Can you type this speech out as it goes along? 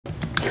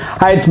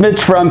Hi, it's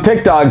Mitch from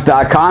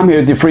PickDawgz.com here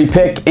with your free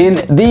pick in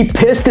the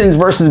Pistons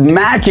versus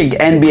Magic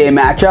NBA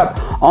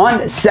matchup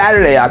on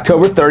Saturday,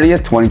 October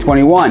 30th,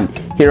 2021.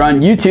 Here on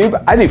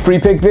YouTube, I do free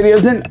pick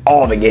videos in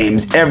all the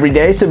games every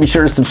day, so be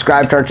sure to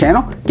subscribe to our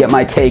channel, get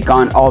my take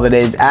on all the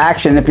day's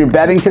action. If you're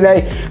betting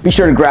today, be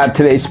sure to grab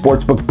today's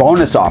sportsbook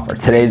bonus offer.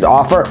 Today's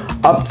offer,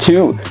 up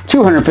to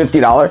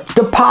 $250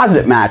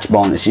 deposit match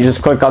bonus. You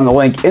just click on the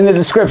link in the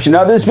description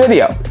of this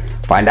video.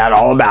 Find out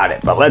all about it.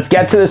 But let's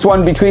get to this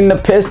one between the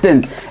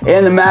Pistons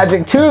and the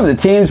Magic. Two of the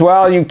teams,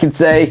 well, you could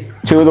say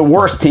two of the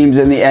worst teams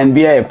in the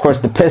NBA. Of course,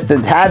 the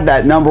Pistons had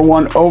that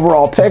 #1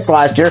 overall pick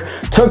last year.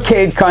 Took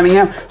Cade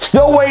Cunningham.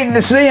 Still waiting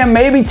to see him.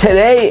 Maybe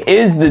today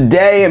is the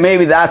day, and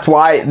maybe that's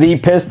why the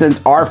Pistons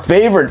are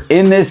favored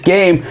in this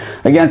game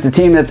against a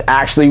team that's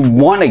actually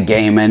won a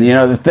game. And, you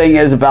know, the thing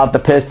is about the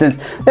Pistons,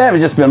 they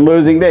haven't just been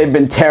losing. They've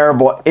been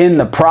terrible in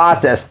the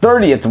process.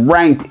 30th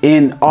ranked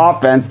in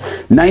offense,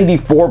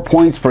 94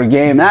 points per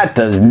game. That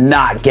does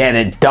not get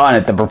it done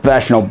at the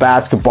professional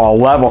basketball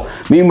level.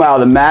 Meanwhile,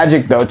 the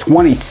Magic, though,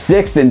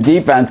 26th in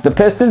defense. The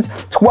Pistons,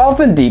 12th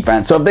in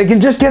defense. So if they can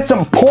just get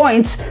some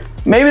points,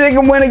 maybe they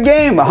can win a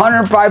game.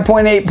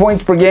 105.8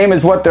 points per game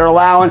is what they're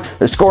allowing.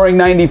 They're scoring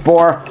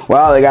 94.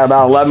 Well, they got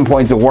about 11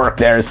 points of work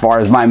there as far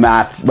as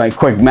my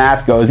quick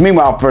math goes.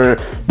 Meanwhile, for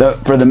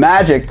the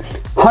Magic,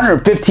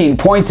 115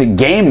 points a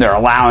game they're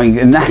allowing,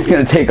 and that's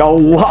going to take a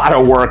lot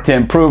of work to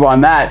improve on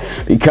that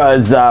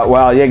because,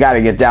 well, you got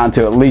to get down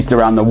to at least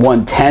around the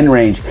 110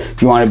 range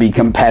if you want to be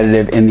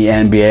competitive in the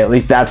NBA. At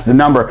least that's the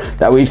number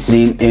that we've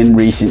seen in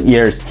recent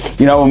years.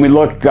 You know, when we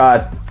look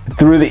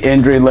through the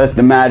injury list,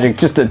 the Magic,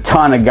 just a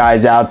ton of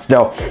guys out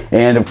still,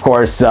 and of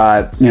course,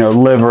 you know,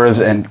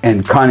 Livers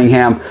and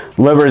Cunningham.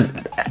 Livers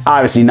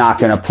obviously not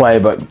going to play,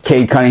 but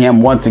Cade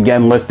Cunningham once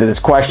again listed as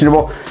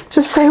questionable.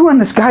 Just say when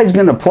this guy's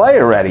going to play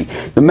already.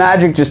 The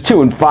Magic just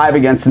 2-5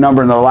 against the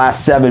number in their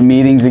last 7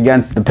 meetings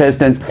against the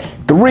Pistons,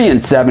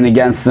 3-7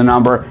 against the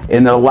number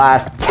in their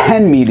last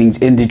 10 meetings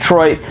in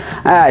Detroit.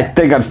 I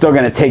think I'm still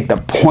going to take the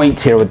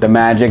points here with the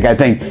Magic. I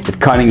think if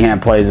Cunningham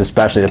plays,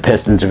 especially, the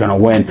Pistons are going to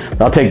win.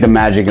 But I'll take the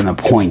Magic and the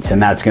points,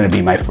 and that's going to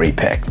be my free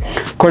pick.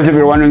 Of course, if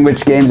you're wondering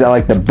which games I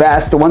like the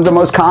best, the ones I'm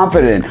most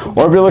confident in,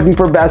 or if you're looking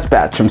for best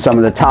bets from some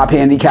of the top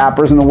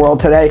handicappers in the world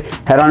today,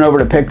 head on over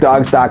to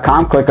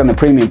PickDawgz.com, click on the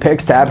Premium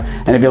Picks tab,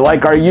 and if you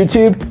like our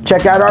YouTube,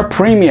 check out our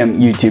Premium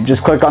YouTube.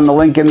 Just click on the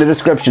link in the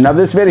description of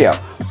this video.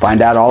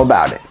 Find out all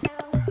about it.